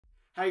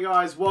Hey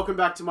guys, welcome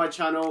back to my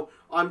channel.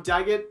 I'm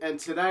Dagget, and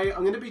today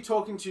I'm going to be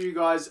talking to you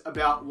guys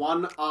about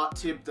one art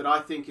tip that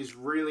I think is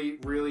really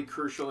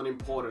crucial and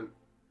important.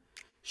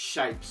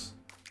 Shapes.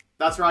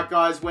 That's right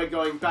guys, we're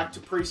going back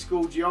to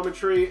preschool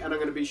geometry and I'm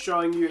going to be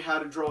showing you how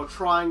to draw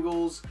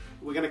triangles.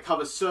 We're going to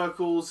cover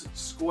circles,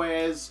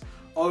 squares,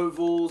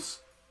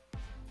 ovals,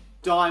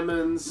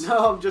 diamonds.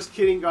 No, I'm just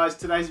kidding guys.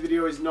 Today's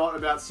video is not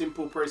about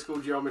simple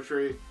preschool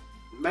geometry.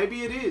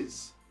 Maybe it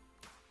is.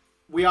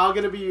 We are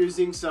going to be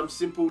using some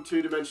simple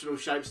two-dimensional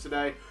shapes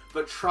today,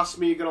 but trust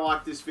me, you're going to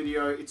like this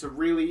video. It's a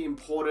really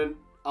important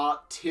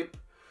art tip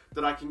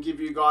that I can give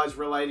you guys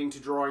relating to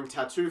drawing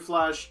tattoo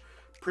flash,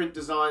 print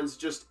designs,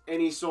 just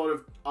any sort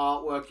of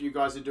artwork you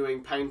guys are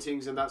doing,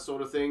 paintings and that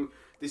sort of thing.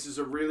 This is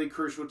a really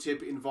crucial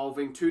tip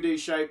involving 2D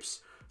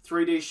shapes,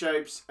 3D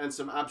shapes, and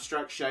some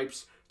abstract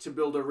shapes to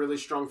build a really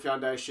strong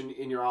foundation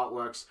in your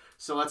artworks.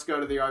 So let's go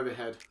to the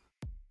overhead.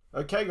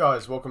 Okay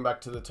guys, welcome back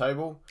to the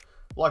table.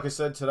 Like I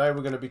said, today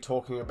we're going to be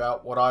talking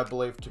about what I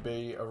believe to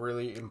be a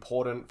really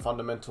important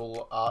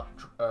fundamental art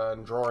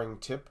and drawing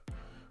tip,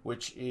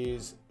 which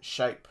is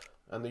shape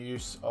and the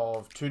use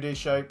of 2D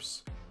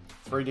shapes,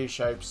 3D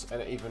shapes,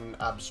 and even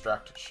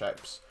abstract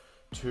shapes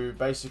to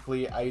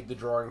basically aid the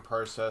drawing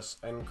process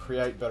and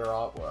create better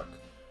artwork.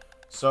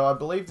 So I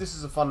believe this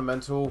is a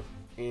fundamental,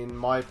 in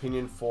my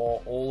opinion,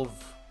 for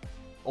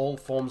all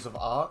forms of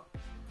art,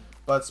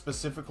 but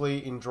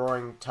specifically in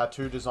drawing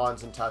tattoo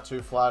designs and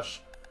tattoo flash.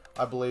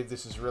 I believe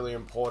this is really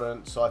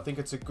important, so I think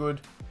it's a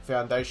good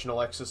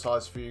foundational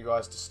exercise for you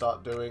guys to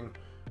start doing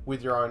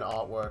with your own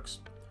artworks.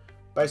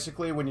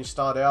 Basically, when you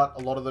start out,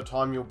 a lot of the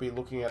time you'll be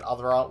looking at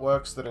other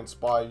artworks that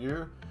inspire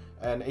you,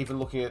 and even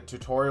looking at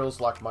tutorials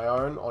like my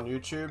own on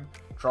YouTube,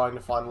 trying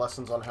to find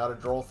lessons on how to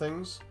draw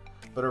things.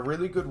 But a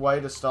really good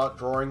way to start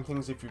drawing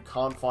things if you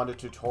can't find a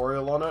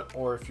tutorial on it,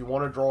 or if you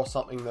want to draw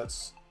something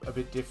that's a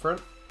bit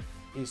different,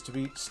 is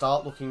to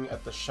start looking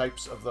at the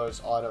shapes of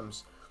those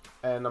items.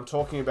 And I'm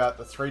talking about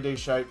the 3D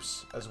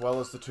shapes as well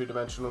as the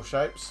two-dimensional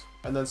shapes.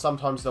 And then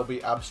sometimes there'll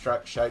be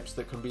abstract shapes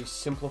that can be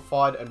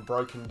simplified and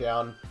broken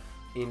down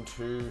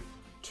into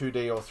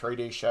 2D or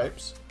 3D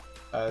shapes.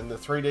 And the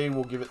 3D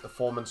will give it the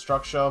form and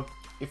structure.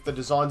 If the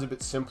design's a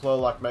bit simpler,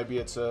 like maybe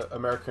it's an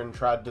American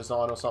trad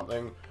design or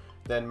something,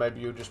 then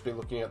maybe you'll just be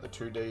looking at the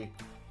 2D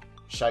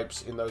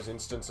shapes in those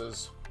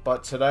instances.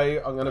 But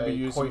today I'm going to be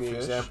using the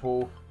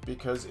example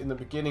because in the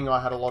beginning I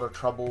had a lot of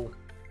trouble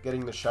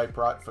getting the shape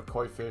right for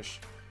koi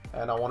fish.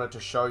 And I wanted to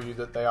show you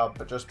that they are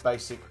just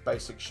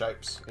basic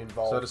shapes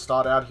involved. So to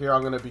start out here,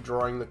 I'm going to be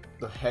drawing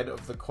the head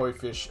of the koi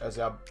fish as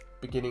our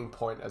beginning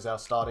point, as our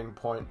starting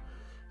point.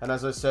 And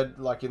as I said,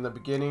 like in the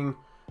beginning,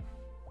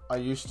 I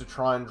used to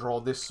try and draw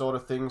this sort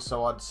of thing.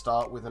 So I'd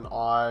start with an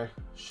eye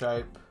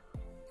shape.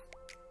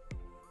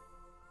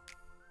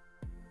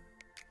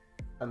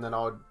 And then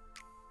I would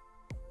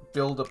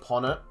build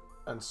upon it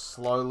and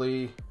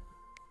slowly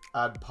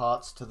add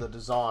parts to the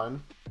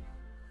design.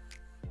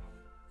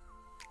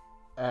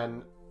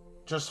 And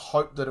just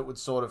hope that it would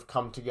sort of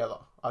come together.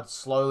 I'd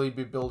slowly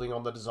be building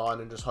on the design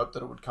and just hope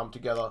that it would come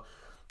together.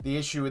 The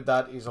issue with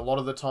that is a lot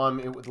of the time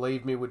it would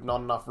leave me with not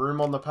enough room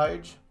on the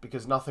page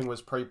because nothing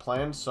was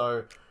pre-planned.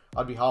 So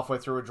I'd be halfway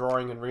through a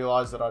drawing and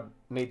realize that I'd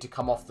need to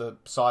come off the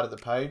side of the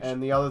page.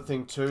 And the other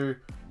thing too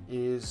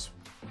is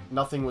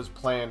nothing was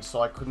planned,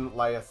 so I couldn't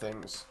layer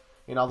things.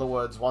 In other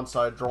words, once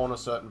I had drawn a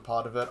certain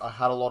part of it, I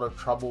had a lot of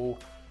trouble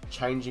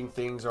changing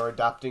things or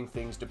adapting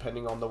things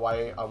depending on the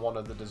way I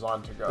wanted the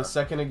design to go. The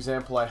second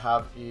example I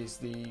have is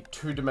the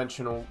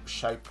two-dimensional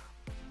shape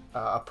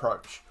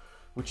approach,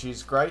 which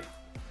is great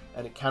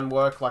and it can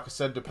work, like I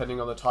said, depending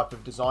on the type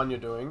of design you're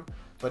doing.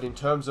 But in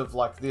terms of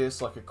like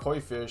this, like a koi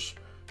fish,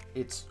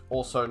 it's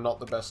also not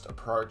the best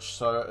approach.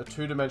 So a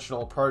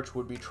two-dimensional approach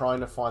would be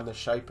trying to find the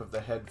shape of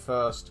the head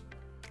first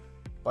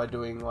by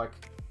doing like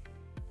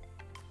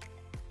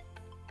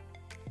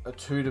a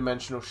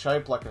two-dimensional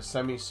shape, like a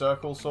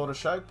semicircle sort of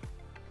shape,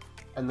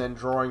 and then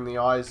drawing the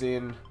eyes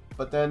in.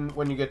 But then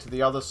when you get to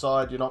the other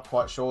side, you're not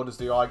quite sure, does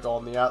the eye go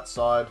on the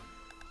outside?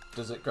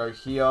 Does it go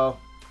here?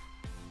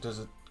 Does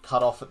it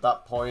cut off at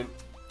that point?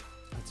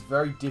 It's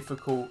very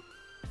difficult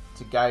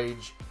to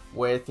gauge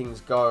where things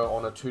go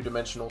on a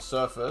two-dimensional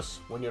surface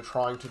when you're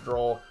trying to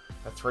draw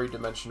a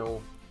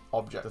three-dimensional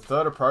object. The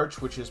third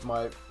approach, which is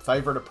my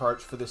favorite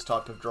approach for this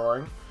type of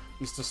drawing,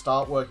 is to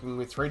start working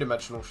with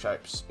three-dimensional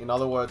shapes. In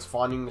other words,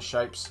 finding the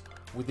shapes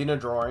within a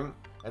drawing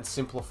and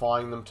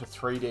simplifying them to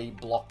 3D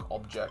block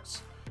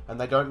objects. And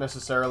they don't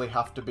necessarily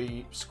have to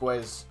be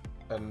squares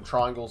and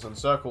triangles and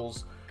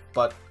circles,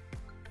 but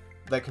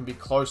they can be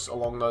close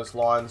along those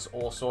lines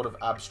or sort of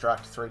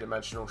abstract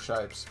three-dimensional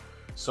shapes.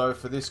 So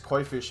for this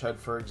koi fish head,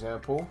 for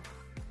example,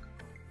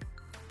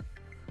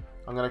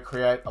 I'm going to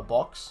create a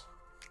box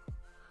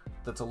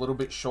that's a little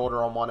bit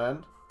shorter on one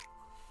end,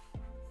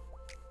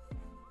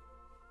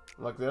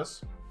 like this.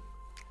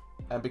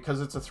 And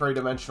because it's a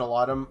three-dimensional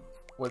item,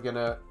 we're going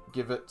to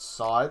give it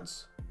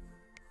sides.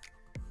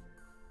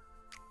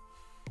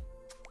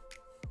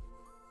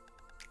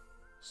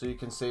 So you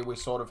can see we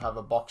sort of have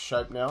a box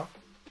shape now.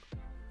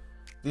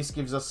 This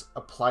gives us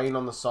a plane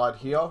on the side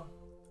here,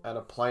 and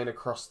a plane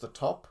across the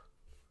top.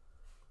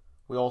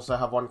 We also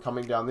have one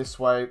coming down this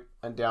way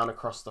and down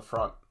across the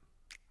front,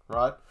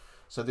 right?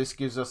 So this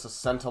gives us a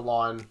center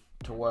line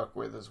to work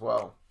with as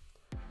well.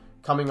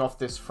 Coming off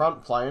this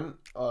front plane,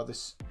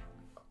 this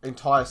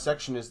entire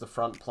section is the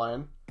front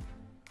plane.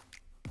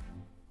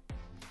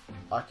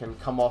 I can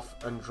come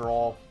off and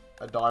draw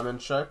a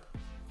diamond shape.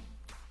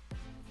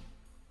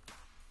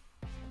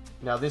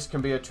 Now this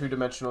can be a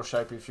two-dimensional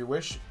shape if you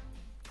wish,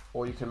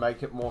 or you can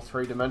make it more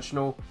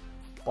three-dimensional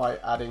by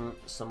adding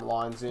some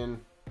lines in,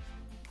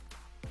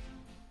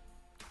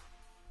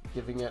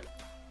 giving it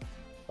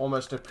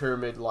almost a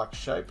pyramid-like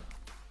shape.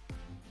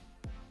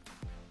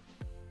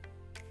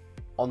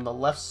 On the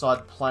left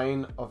side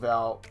plane of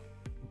our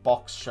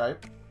box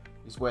shape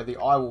is where the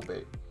eye will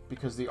be,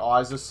 because the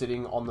eyes are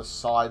sitting on the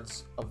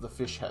sides of the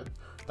fish head.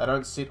 They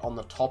don't sit on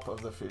the top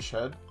of the fish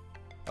head,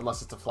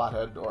 unless it's a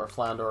flathead or a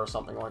flounder or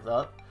something like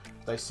that.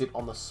 They sit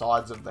on the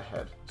sides of the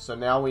head. So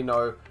now we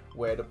know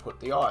where to put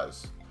the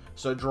eyes.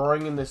 So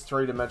drawing in this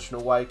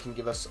three-dimensional way can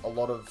give us a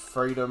lot of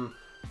freedom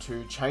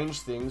to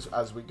change things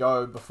as we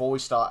go before we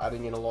start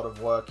adding in a lot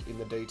of work in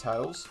the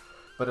details,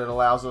 but it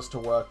allows us to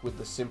work with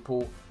the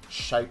simple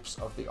shapes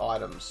of the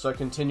items. So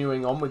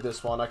continuing on with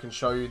this one, I can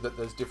show you that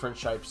there's different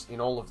shapes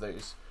in all of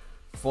these.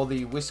 For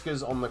the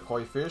whiskers on the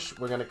koi fish,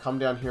 we're going to come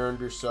down here and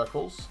do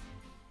circles.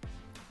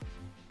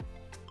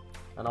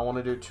 And I want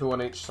to do 2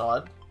 on each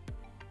side.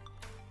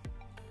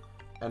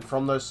 And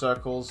from those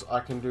circles, I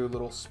can do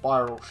little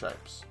spiral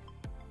shapes.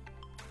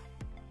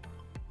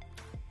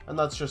 And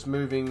that's just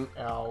moving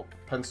our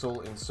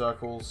pencil in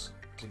circles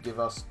to give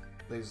us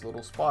these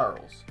little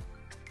spirals.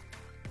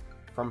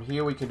 From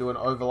here, we can do an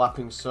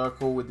overlapping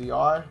circle with the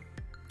eye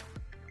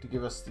to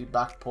give us the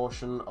back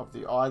portion of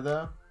the eye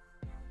there.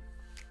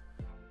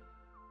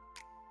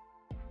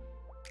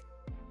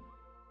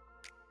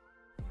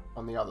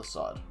 On the other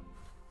side.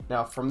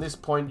 Now from this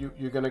point,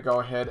 you're going to go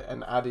ahead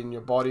and add in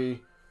your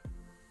body,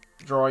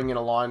 drawing in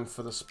a line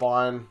for the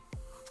spine,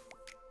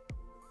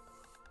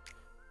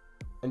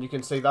 and you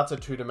can see that's a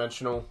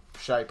two-dimensional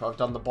shape. I've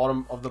done the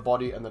bottom of the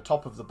body and the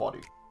top of the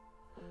body.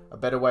 A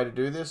better way to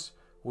do this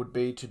would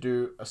be to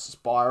do a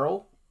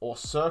spiral or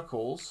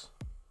circles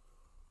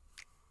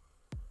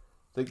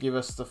that give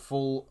us the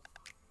full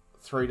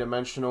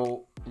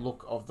three-dimensional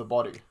look of the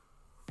body,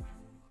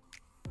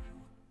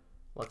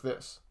 like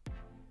this.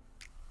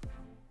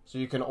 So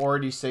you can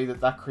already see that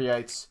that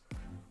creates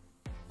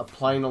a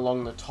plane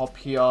along the top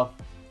here,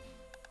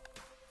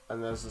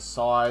 and there's the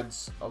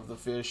sides of the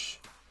fish,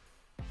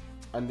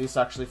 and this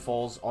actually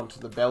falls onto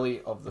the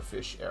belly of the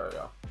fish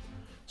area.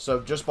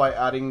 So just by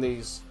adding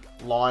these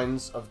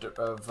lines of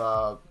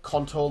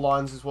contour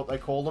lines is what they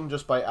call them,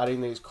 just by adding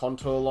these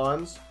contour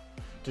lines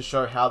to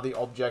show how the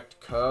object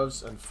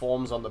curves and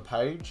forms on the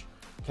page,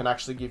 can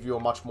actually give you a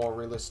much more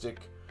realistic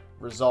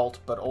result,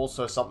 but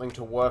also something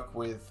to work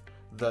with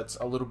that's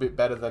a little bit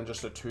better than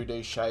just a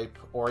 2D shape,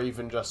 or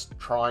even just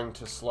trying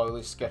to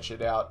slowly sketch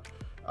it out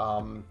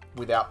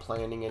without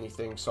planning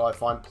anything. So I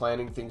find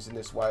planning things in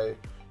this way,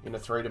 in a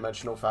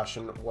three-dimensional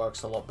fashion,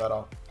 works a lot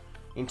better.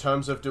 In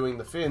terms of doing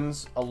the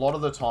fins, a lot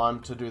of the time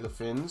to do the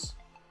fins,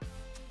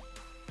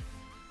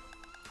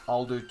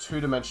 I'll do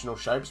two-dimensional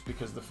shapes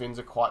because the fins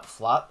are quite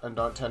flat and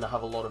don't tend to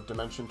have a lot of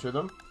dimension to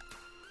them.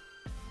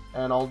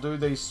 And I'll do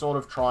these sort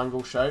of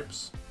triangle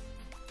shapes,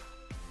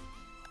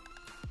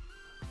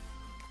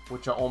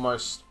 which are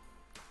almost,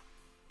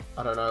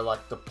 I don't know,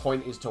 like the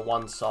point is to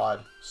one side.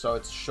 So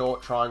it's a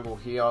short triangle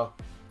here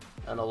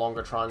and a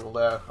longer triangle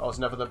there. I was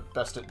never the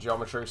best at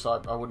geometry,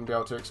 so I wouldn't be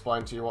able to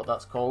explain to you what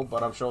that's called,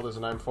 but I'm sure there's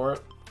a name for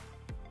it.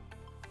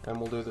 And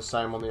we'll do the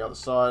same on the other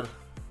side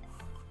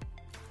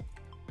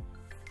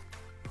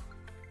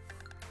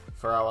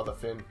for our other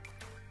fin.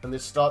 And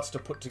this starts to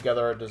put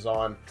together a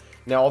design.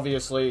 Now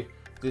obviously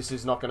this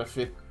is not going to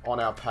fit on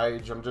our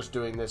page. I'm just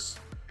doing this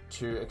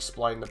to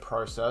explain the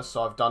process,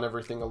 so I've done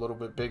everything a little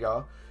bit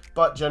bigger.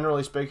 But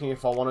generally speaking,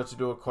 if I wanted to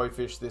do a koi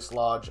fish this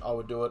large, I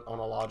would do it on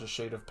a larger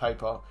sheet of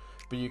paper.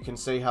 But you can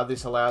see how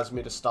this allows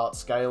me to start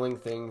scaling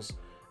things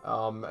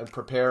and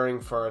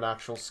preparing for an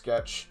actual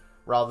sketch,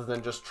 rather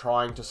than just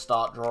trying to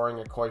start drawing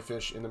a koi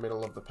fish in the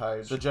middle of the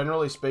page. So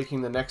generally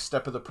speaking, the next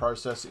step of the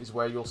process is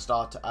where you'll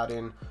start to add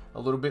in a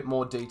little bit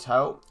more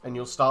detail, and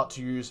you'll start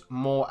to use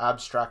more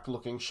abstract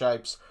looking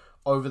shapes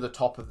over the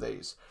top of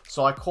these.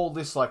 So I call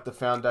this like the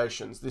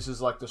foundations. This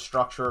is like the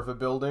structure of a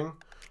building,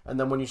 and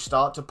then when you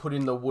start to put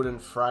in the wooden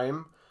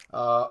frame,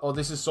 or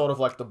this is sort of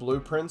like the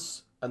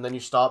blueprints, and then you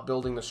start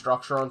building the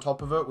structure on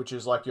top of it, which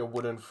is like your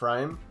wooden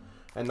frame.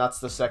 And that's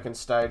the second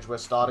stage. We're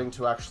starting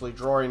to actually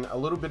draw in a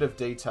little bit of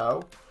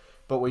detail,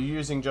 but we're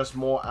using just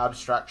more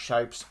abstract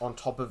shapes on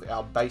top of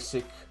our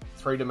basic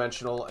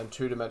three-dimensional and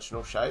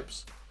two-dimensional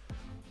shapes.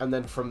 And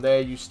then from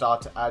there, you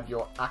start to add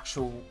your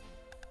actual,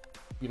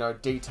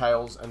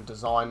 details and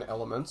design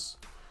elements,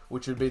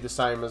 which would be the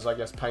same as, I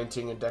guess,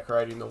 painting and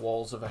decorating the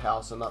walls of a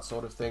house and that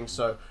sort of thing.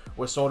 So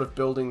we're sort of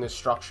building this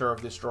structure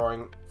of this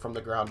drawing from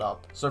the ground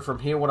up. So from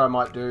here, what I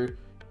might do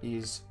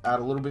is add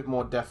a little bit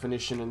more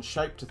definition and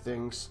shape to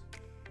things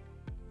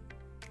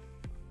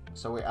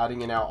So we're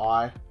adding in our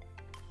eye.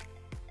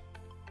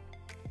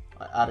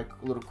 I add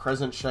a little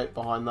crescent shape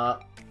behind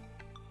that.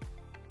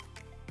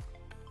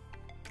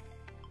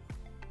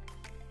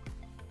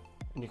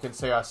 And you can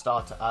see I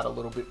start to add a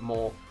little bit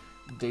more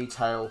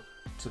detail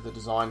to the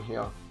design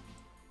here.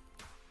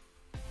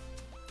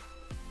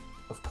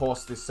 Of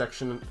course, this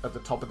section at the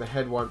top of the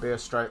head won't be a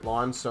straight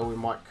line, so we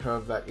might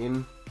curve that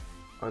in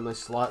only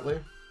slightly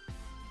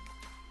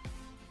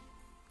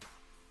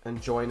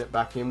and join it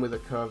back in with a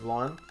curved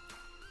line.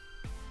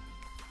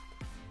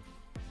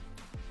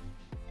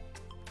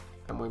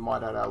 And we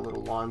might add our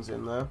little lines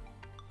in there.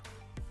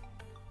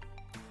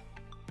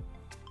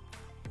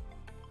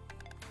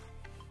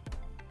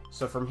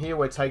 So from here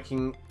we're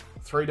taking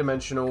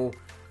three-dimensional,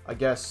 I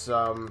guess,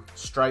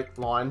 straight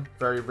line,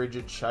 very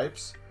rigid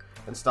shapes,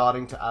 and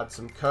starting to add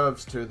some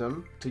curves to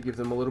them to give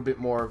them a little bit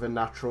more of a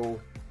natural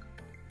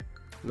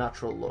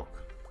look.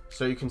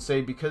 So you can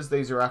see, because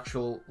these are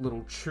actual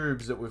little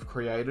tubes that we've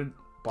created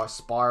by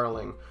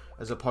spiraling,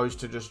 as opposed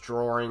to just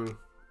drawing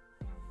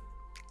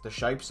the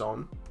shapes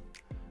on,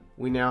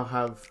 we now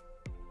have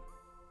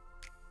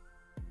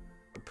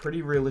a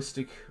pretty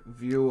realistic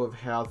view of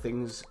how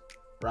things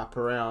wrap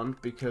around,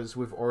 because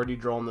we've already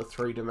drawn the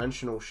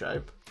three-dimensional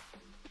shape,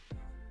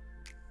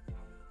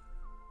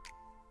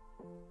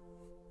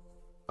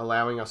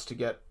 allowing us to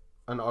get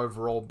an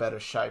overall better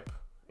shape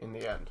in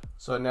the end.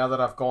 So now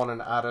that I've gone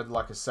and added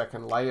like a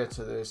second layer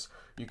to this,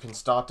 you can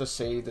start to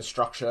see the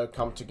structure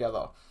come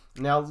together.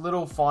 Now,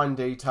 little fine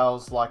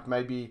details like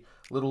maybe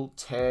little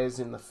tears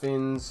in the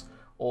fins,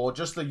 or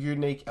just the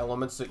unique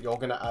elements that you're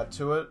going to add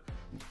to it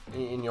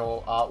in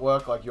your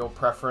artwork, like your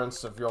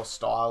preference of your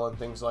style and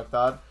things like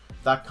that,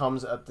 that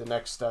comes at the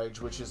next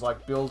stage, which is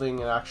like building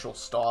an actual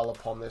style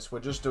upon this. We're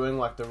just doing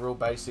like the real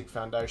basic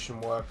foundation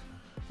work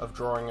of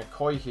drawing a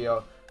koi here,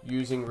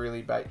 using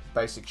really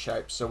basic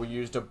shapes. So we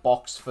used a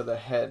box for the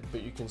head,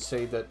 but you can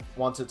see that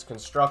once it's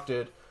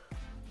constructed,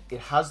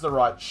 it has the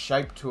right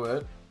shape to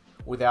it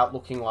without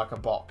looking like a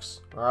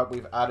box. All right,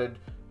 we've added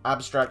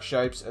abstract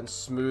shapes and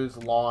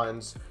smooth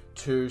lines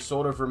to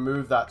sort of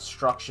remove that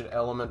structured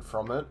element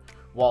from it,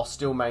 while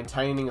still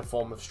maintaining a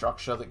form of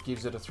structure that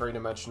gives it a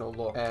three-dimensional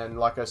look. And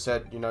like I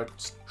said, you know,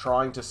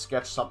 trying to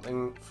sketch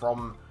something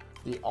from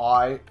the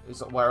eye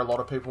is where a lot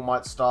of people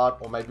might start,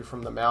 or maybe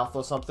from the mouth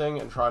or something,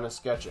 and trying to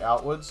sketch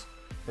outwards.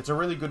 It's a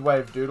really good way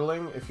of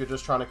doodling if you're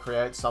just trying to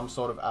create some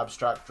sort of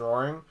abstract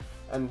drawing.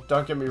 And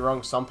don't get me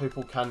wrong, some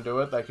people can do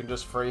it. They can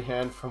just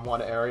freehand from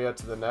one area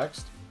to the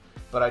next.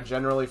 But I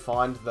generally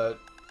find that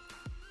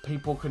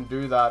people can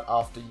do that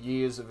after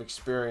years of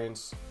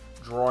experience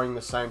drawing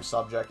the same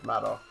subject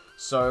matter.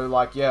 So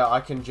like, yeah, I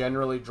can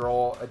generally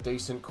draw a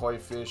decent koi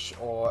fish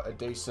or a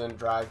decent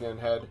dragon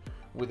head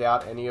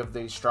without any of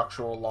these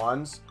structural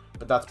lines,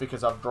 but that's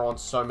because I've drawn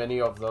so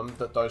many of them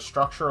that those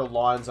structural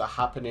lines are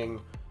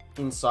happening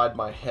inside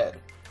my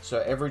head. So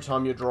every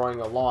time you're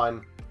drawing a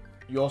line,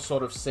 you're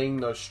sort of seeing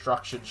those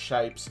structured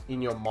shapes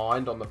in your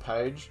mind on the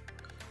page,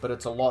 but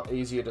it's a lot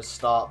easier to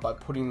start by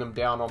putting them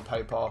down on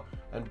paper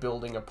and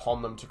building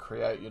upon them to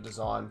create your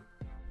design.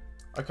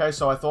 Okay,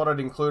 so I thought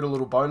I'd include a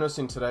little bonus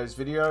in today's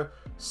video.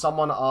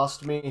 Someone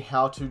asked me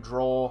how to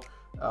draw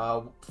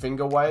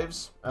finger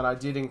waves, and I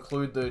did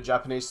include the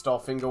Japanese style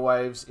finger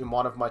waves in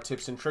one of my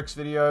tips and tricks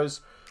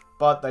videos,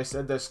 but they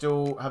said they're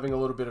still having a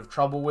little bit of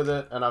trouble with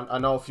it, and I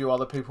know a few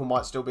other people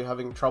might still be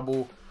having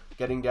trouble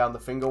getting down the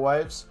finger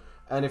waves.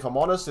 And if I'm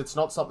honest, it's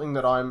not something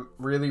that I'm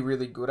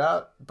really good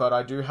at, but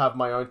I do have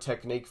my own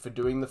technique for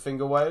doing the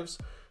finger waves,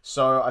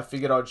 so I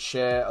figured I'd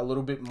share a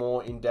little bit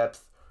more in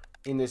depth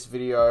in this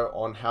video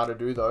on how to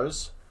do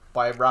those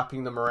by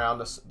wrapping them around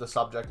the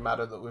subject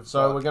matter that we've got.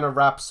 So we're going to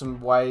wrap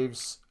some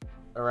waves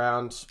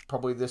around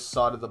probably this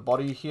side of the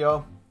body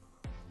here,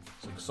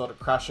 so sort of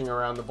crashing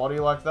around the body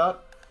like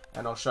that,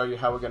 and I'll show you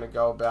how we're going to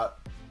go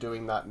about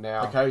doing that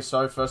now. Okay,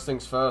 so first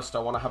things first, I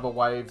want to have a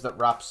wave that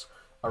wraps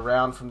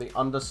around from the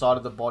underside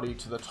of the body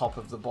to the top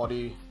of the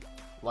body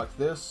like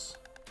this.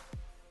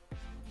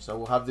 So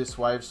we'll have this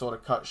wave sort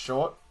of cut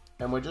short,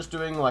 and we're just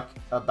doing like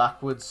a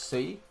backwards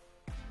C,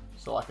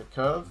 so like a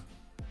curve,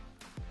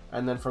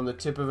 and then from the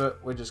tip of it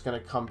we're just going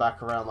to come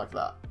back around like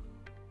that.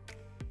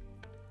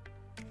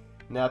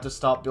 Now to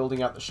start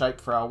building out the shape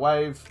for our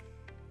wave,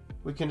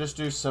 we can just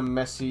do some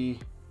messy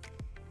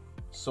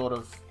sort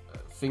of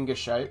finger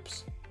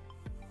shapes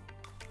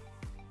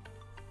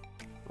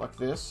like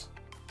this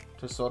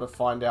to sort of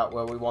find out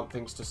where we want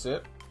things to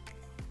sit.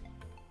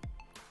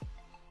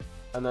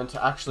 And then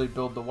to actually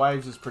build the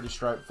waves is pretty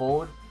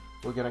straightforward.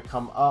 We're going to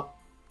come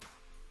up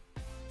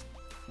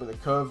with a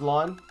curved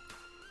line.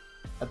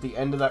 At the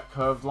end of that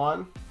curved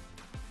line,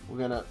 we're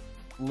going to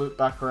loop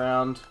back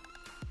around,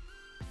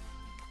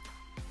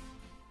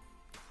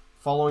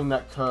 following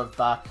that curve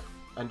back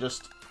and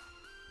just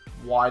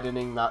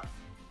widening that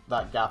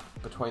gap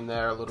between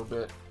there a little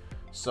bit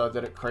so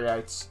that it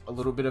creates a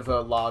little bit of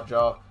a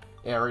larger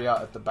area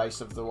at the base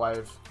of the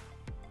wave.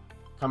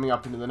 Coming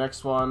up into the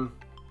next one,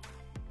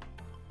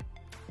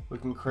 we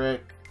can create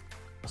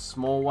a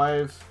small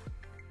wave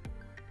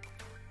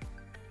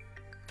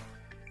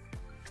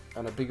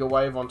and a bigger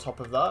wave on top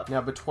of that.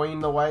 Now between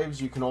the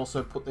waves you can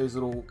also put these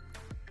little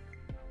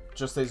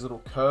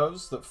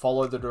curves that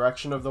follow the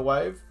direction of the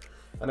wave,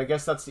 and I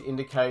guess that's to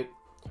indicate,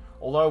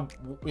 although,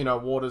 you know,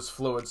 water's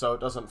fluid so it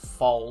doesn't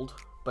fold,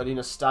 but in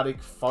a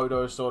static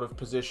photo sort of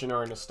position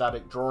or in a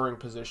static drawing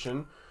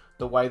position,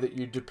 the way that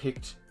you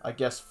depict, I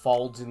guess,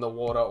 folds in the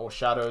water or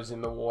shadows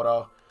in the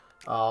water,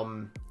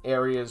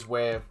 areas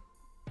where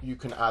you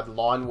can add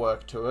line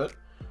work to it,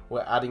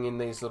 we're adding in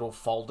these little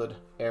folded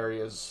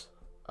areas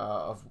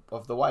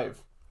of the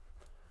wave.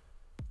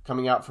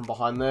 Coming out from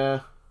behind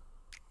there,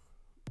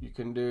 you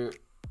can do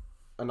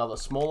another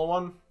smaller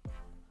one.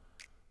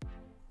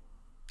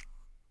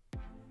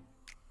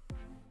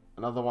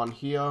 Another one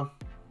here.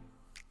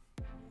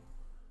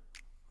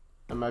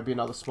 And maybe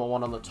another small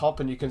one on the top,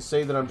 and you can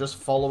see that I'm just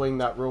following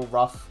that real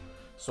rough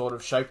sort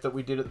of shape that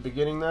we did at the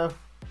beginning there.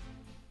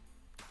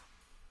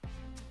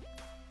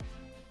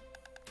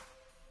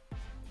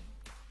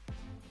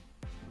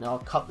 Now I'll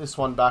cut this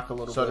one back a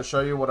little bit. So to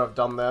show you what I've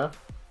done there,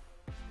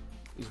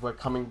 is we're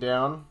coming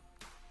down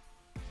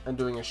and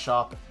doing a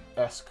sharp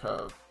S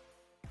curve.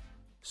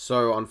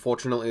 So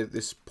unfortunately at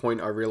this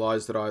point I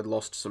realized that I had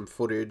lost some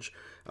footage,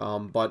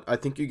 but I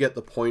think you get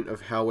the point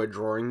of how we're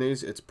drawing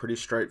these. It's pretty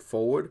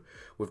straightforward.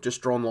 We've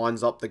just drawn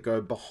lines up that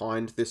go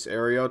behind this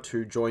area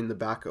to join the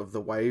back of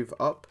the wave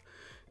up,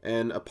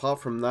 and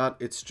apart from that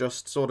it's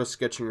just sort of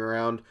sketching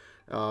around,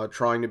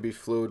 trying to be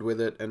fluid with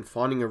it and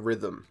finding a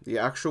rhythm. The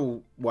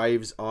actual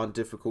waves aren't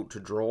difficult to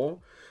draw,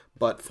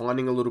 but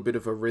finding a little bit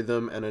of a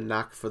rhythm and a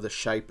knack for the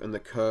shape and the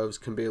curves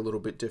can be a little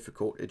bit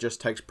difficult. It just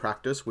takes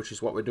practice, which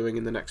is what we're doing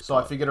in the next part. So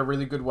I figured a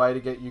really good way to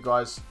get you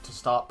guys to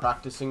start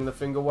practicing the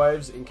finger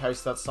waves, in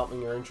case that's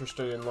something you're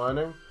interested in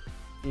learning,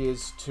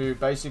 is to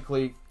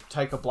basically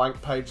take a blank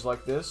page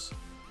like this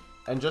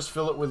and just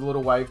fill it with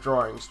little wave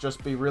drawings.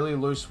 Just be really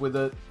loose with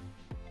it.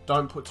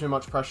 Don't put too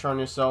much pressure on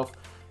yourself,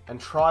 and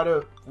try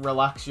to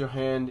relax your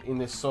hand in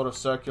this sort of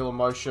circular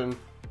motion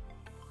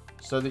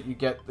so that you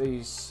get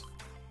these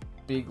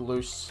big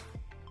loose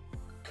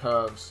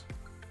curves.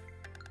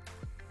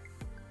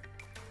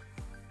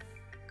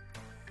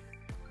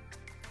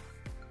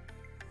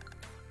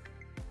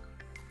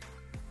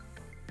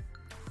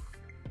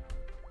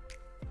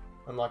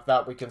 And like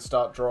that we can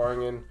start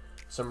drawing in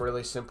some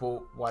really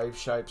simple wave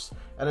shapes,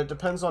 and it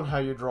depends on how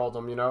you draw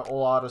them. You know,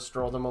 all artists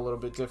draw them a little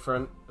bit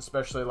different,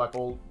 especially like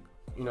all,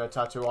 you know,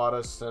 tattoo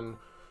artists and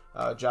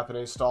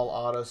Japanese style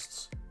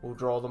artists will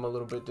draw them a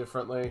little bit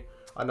differently.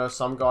 I know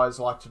some guys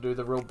like to do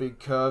the real big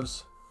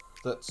curves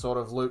that sort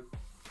of loop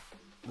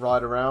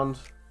right around,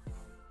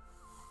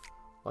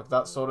 like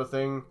that sort of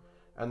thing.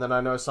 And then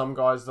I know some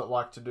guys that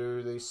like to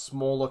do these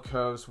smaller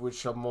curves,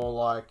 which are more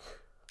like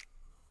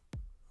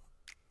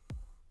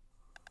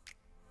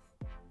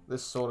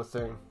this sort of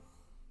thing.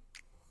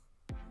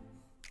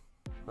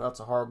 That's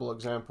a horrible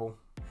example.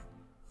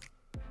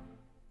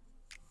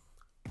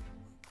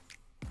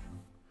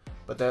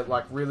 But they're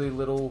like really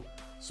little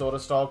sort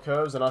of style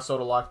curves, and I sort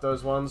of like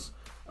those ones.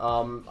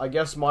 I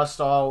guess my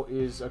style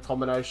is a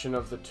combination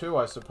of the two,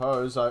 I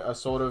suppose. I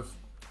sort of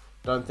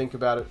don't think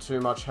about it too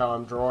much how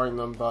I'm drawing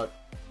them, but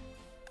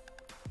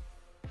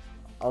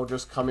I'll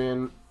just come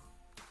in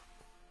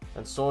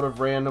and sort of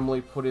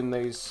randomly put in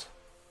these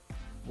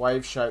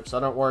wave shapes. I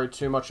don't worry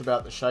too much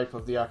about the shape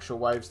of the actual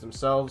waves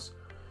themselves,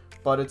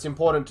 but it's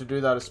important to do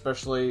that,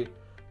 especially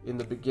in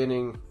the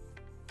beginning,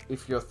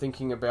 if you're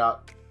thinking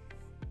about,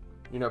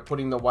 you know,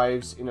 putting the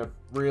waves in a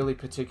really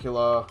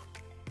particular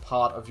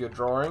part of your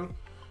drawing.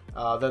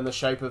 Then the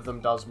shape of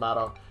them does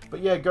matter. But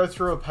yeah, go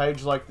through a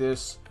page like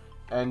this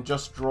and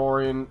just draw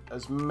in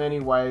as many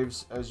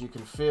waves as you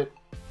can fit.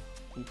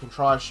 You can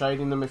try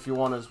shading them if you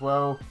want as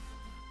well,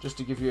 just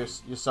to give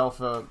yourself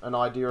an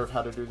idea of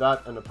how to do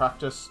that and to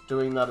practice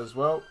doing that as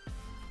well.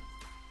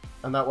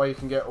 And that way you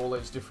can get all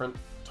these different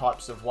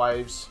types of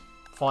waves,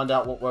 find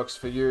out what works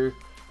for you,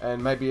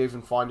 and maybe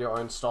even find your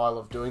own style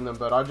of doing them.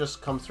 But I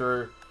just come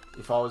through,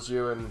 if I was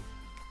you, and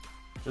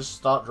just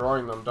start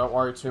drawing them. Don't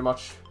worry too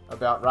much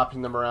about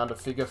wrapping them around a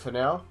figure for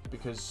now,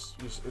 because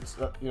it's,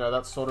 you know,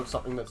 that's sort of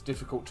something that's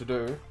difficult to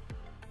do.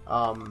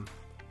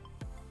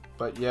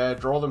 But yeah,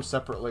 draw them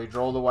separately,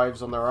 draw the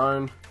waves on their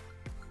own,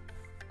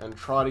 and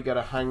try to get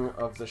a hang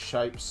of the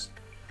shapes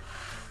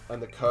and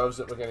the curves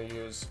that we're going to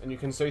use. And you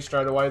can see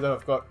straight away that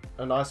I've got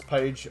a nice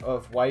page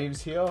of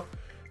waves here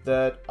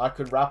that I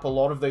could wrap a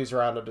lot of these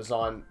around a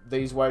design.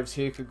 These waves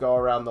here could go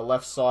around the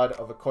left side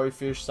of a koi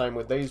fish, same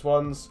with these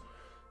ones.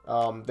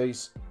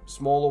 These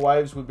smaller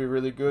waves would be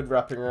really good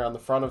wrapping around the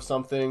front of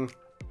something.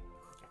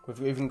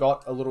 We've even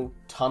got a little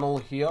tunnel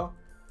here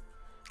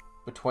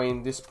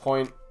between this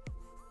point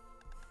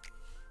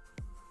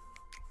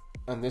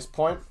and this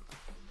point.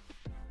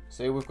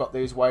 See, we've got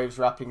these waves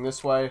wrapping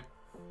this way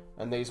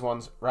and these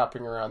ones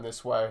wrapping around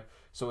this way.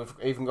 So we've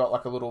even got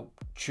like a little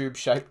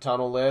tube-shaped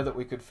tunnel there that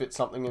we could fit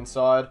something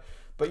inside.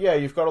 But yeah,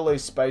 you've got all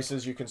these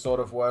spaces you can sort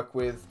of work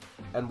with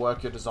and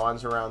work your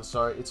designs around.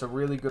 So it's a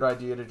really good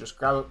idea to just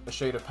grab a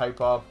sheet of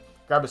paper,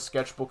 grab a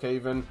sketchbook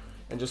even,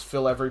 and just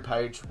fill every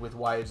page with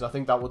waves. I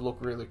think that would look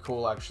really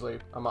cool, actually.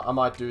 I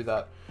might do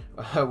that.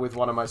 with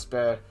one of my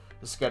spare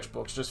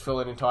sketchbooks. Just fill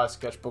an entire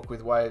sketchbook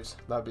with waves.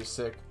 That'd be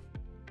sick.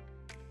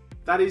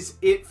 That is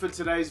it for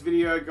today's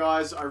video,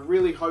 guys. I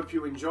really hope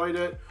you enjoyed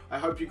it. I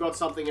hope you got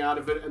something out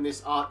of it, and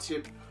this art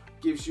tip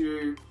gives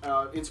you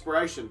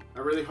inspiration. I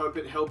really hope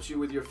it helps you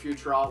with your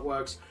future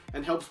artworks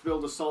and helps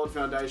build a solid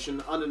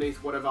foundation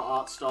underneath whatever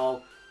art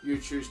style you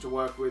choose to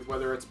work with,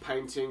 whether it's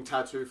painting,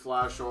 tattoo,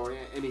 flash, or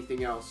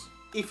anything else.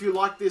 If you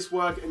like this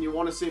work and you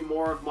want to see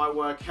more of my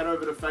work, head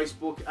over to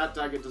Facebook at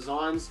Dagget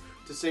Designs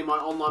to see my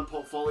online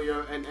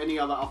portfolio and any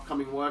other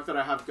upcoming work that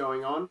I have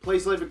going on.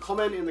 Please leave a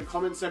comment in the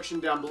comment section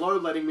down below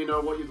letting me know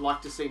what you'd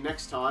like to see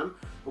next time,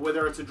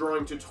 whether it's a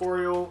drawing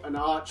tutorial, an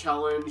art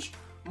challenge,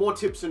 more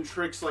tips and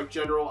tricks like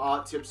general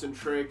art tips and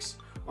tricks,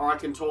 or I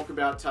can talk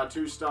about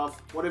tattoo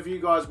stuff. Whatever you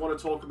guys want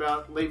to talk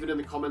about, leave it in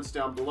the comments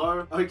down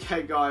below.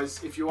 Okay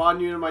guys, if you are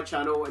new to my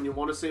channel and you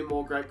want to see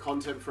more great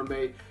content from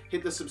me,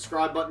 hit the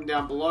subscribe button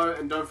down below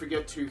and don't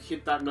forget to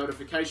hit that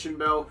notification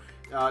bell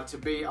to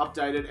be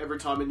updated every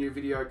time a new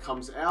video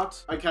comes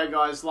out. Okay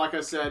guys, like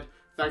I said,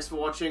 thanks for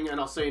watching and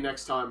I'll see you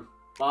next time.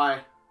 Bye.